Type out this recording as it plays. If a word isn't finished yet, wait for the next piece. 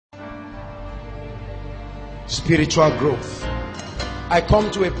spiritual growth. I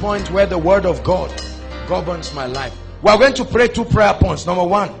come to a point where the word of God governs my life. We are going to pray 2 prayer points. Number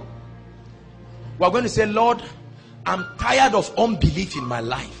 1, we are going to say, Lord, I'm tired of unbelief in my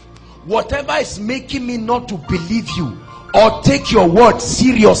life. Whatever is making me not to believe you or take your word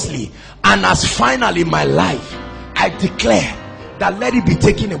seriously and as final in my life, I declare that let it be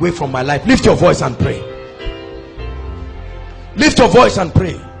taken away from my life. Lift your voice and pray. Lift your voice and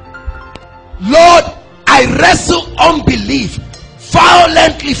pray. Lord, I wrestle unbelief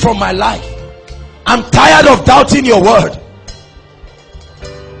violently from my life. I'm tired of doubting your word.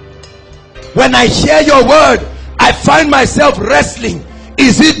 When I hear your word, I find myself wrestling.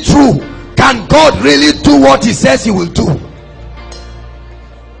 Is it true? Can God really do what he says he will do?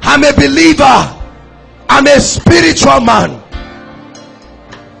 I'm a believer. I'm a spiritual man.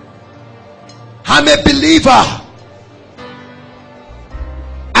 I'm a believer.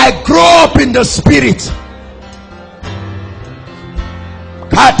 I grow up in the spirit.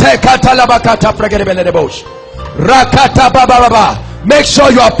 Make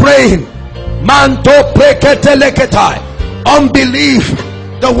sure you are praying. Unbelief,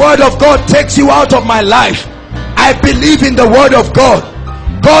 the word of God takes you out of my life. I believe in the word of God.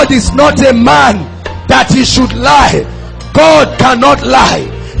 God is not a man that he should lie. God cannot lie.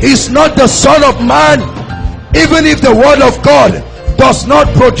 He's not the son of man. Even if the word of God does not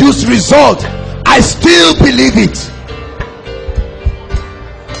produce result, I still believe it.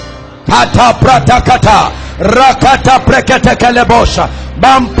 Kata prata kata rakata prekete kelebosha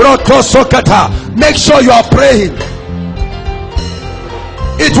mamproto sokata. Make sure you are praying.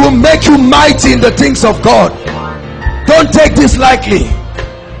 It will make you mighty in the things of God. Don't take this lightly.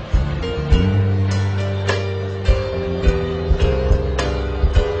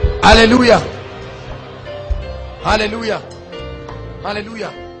 Hallelujah. Hallelujah.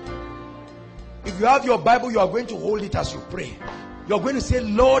 Hallelujah. If you have your Bible, you are going to hold it as you pray. You're going to say,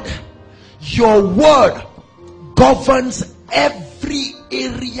 Lord, your word governs every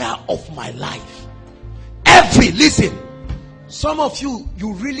area of my life. Listen, some of you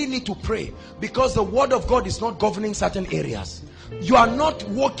really need to pray, because the word of God is not governing certain areas. You are not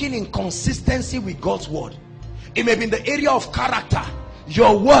walking in consistency with God's word. It may be in the area of character.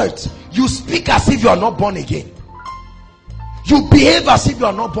 Your words, you speak as if you are not born again. You behave as if you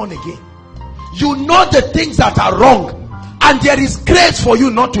are not born again. You know the things that are wrong, and there is grace for you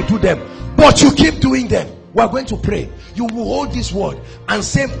not to do them, but you keep doing them. We are going to pray. You will hold this word and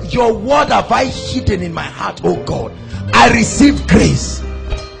say, your word have I hidden in my heart, oh God. I receive grace.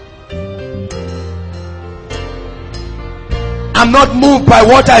 I'm not moved by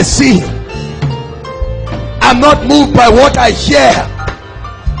what I see. I'm not moved by what I hear.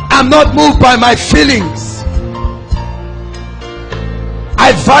 I'm not moved by my feelings.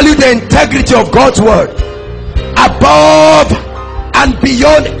 I value the integrity of God's word above and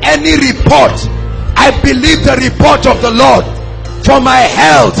beyond any report. I believe the report of the Lord for my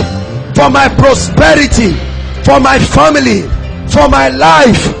health, for my prosperity, for my family, for my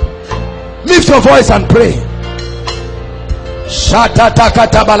life. Lift your voice and pray.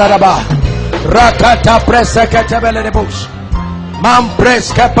 Shatatakata balaraba rakata presekete belerebush mam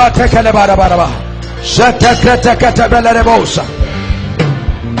preskapate kelebarabaraba shatakata belerebush.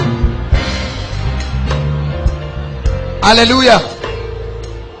 Hallelujah.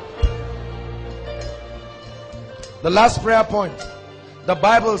 The last prayer point. The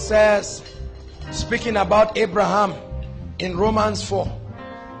Bible says, speaking about Abraham in Romans 4,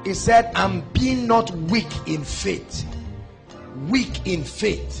 it said, and be not weak in faith. Weak in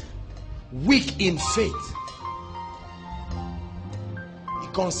faith. Weak in faith. He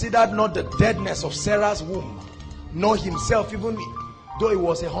considered not the deadness of Sarah's womb, nor himself, even though he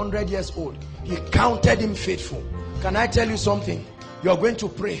was 100 years old. He counted him faithful. Can I tell you something? You're going to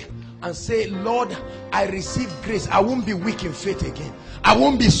pray and say, Lord, I receive grace. I won't be weak in faith again. I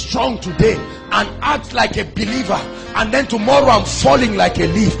won't be strong today and act like a believer, and then tomorrow I'm falling like a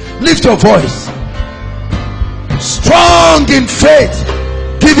leaf. Lift your voice. Strong in faith,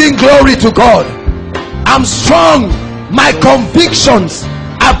 giving glory to God. I'm strong. My convictions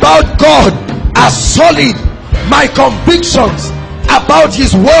about God are solid. My convictions about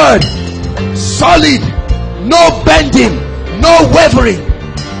his word, solid. No bending, no wavering.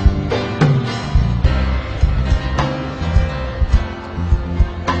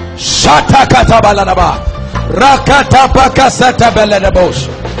 Shatakata balanaba rakata pakasata belenebosh.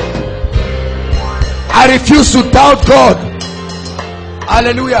 I refuse to doubt God.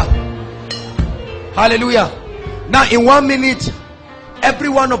 Hallelujah. Hallelujah. Now in 1 minute, every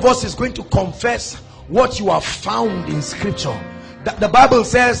one of us is going to confess what you have found in scripture. The Bible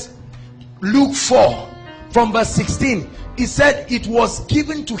says, Luke 4, From verse 16, he said it was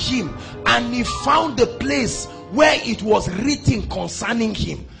given to him, and he found the place where it was written concerning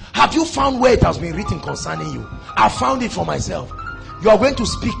him. Have you found where it has been written concerning you? I found it for myself. You are going to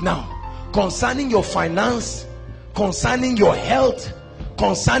speak now concerning your finance, concerning your health,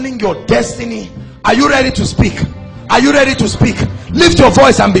 concerning your destiny. Are you ready to speak? Are you ready to speak? Lift your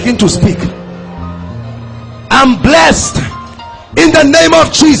voice and begin to speak. I'm blessed in the name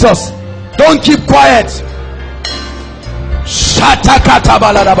of Jesus. Don't keep quiet.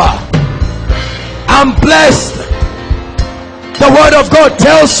 I'm blessed. The word of God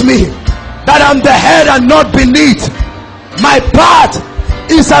tells me that I'm the head and not beneath. My path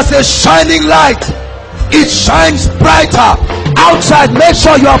is as a shining light. It shines brighter outside. Make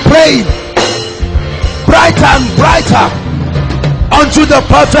sure you are praying. Brighter and brighter unto the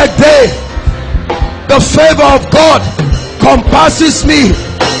perfect day. The favor of God compasses me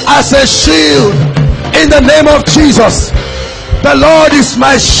as a shield in the name of Jesus. The Lord is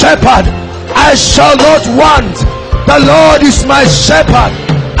my shepherd, I shall not want. The Lord is my shepherd,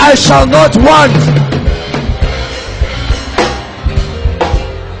 I shall not want.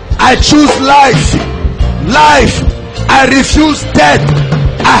 I choose life. Life. I refuse death.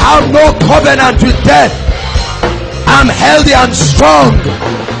 I have no covenant with death. I'm healthy and strong.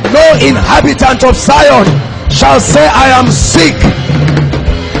 No inhabitant of Zion shall say I am sick.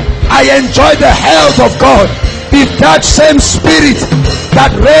 I enjoy the health of God. If that same spirit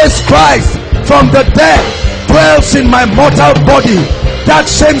that raised Christ from the dead dwells in my mortal body,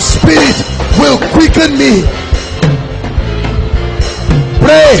 that same spirit will quicken me.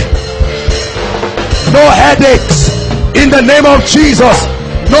 Pray. No headaches in the name of Jesus.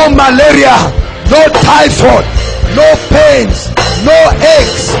 No malaria, no typhoid, no pains, no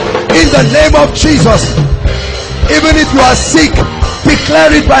aches in the name of Jesus. Even if you are sick,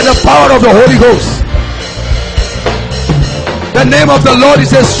 declare it by the power of the Holy Ghost. The name of the Lord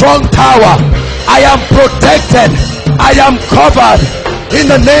is a strong tower. I am protected. I am covered in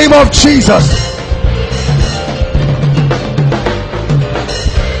the name of Jesus.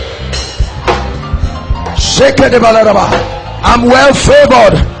 I'm well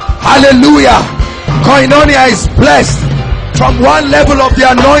favored. Hallelujah. Koinonia is blessed from one level of the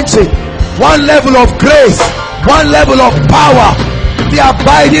anointing, one level of grace, one level of power. The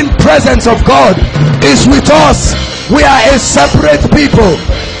abiding presence of God is with us. We are a separate people.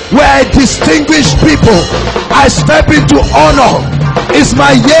 We are a distinguished people. I step into honor. It's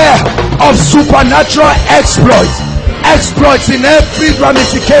my year of supernatural exploits. Exploits in every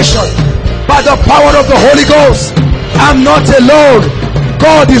ramification. By the power of the Holy Ghost, I'm not alone.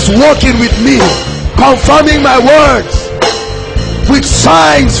 God is working with me, confirming my words with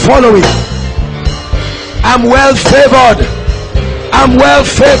signs following. I'm well favored. I'm well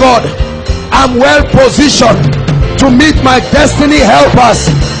favored. I'm well positioned to meet my destiny helpers.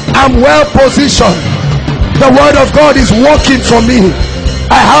 I'm well positioned. The word of God is working for me.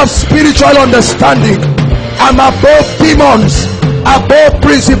 I have spiritual understanding. I'm above demons, above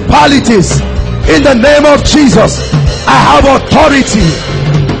principalities. In the name of Jesus, I have authority.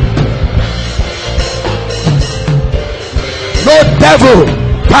 No devil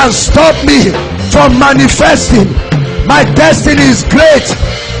can stop me from manifesting. My destiny is great.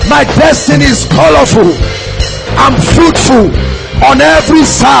 My destiny is colorful. I'm fruitful on every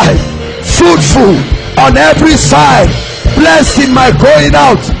side. Fruitful on every side. Blessed in my going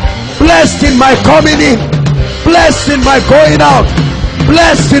out. Blessed in my coming in. Blessed in my going out.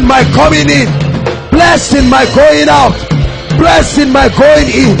 Blessed in my coming in. Blessed in my going out. Blessed in my going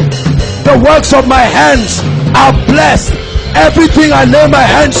in. The works of my hands are blessed. Everything I lay my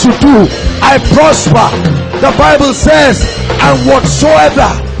hands to do, I prosper. The Bible says, and whatsoever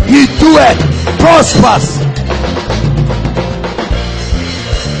he doeth prospers.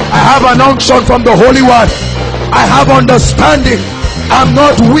 I have an unction from the Holy One. I have understanding. I'm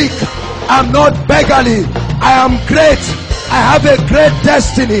not weak. I'm not beggarly. I am great. I have a great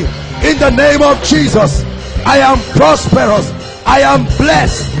destiny. In the name of Jesus, I am prosperous. I am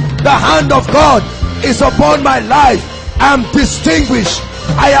blessed. The hand of God is upon my life. I am distinguished.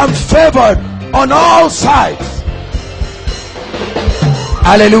 I am favored on all sides.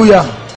 Hallelujah.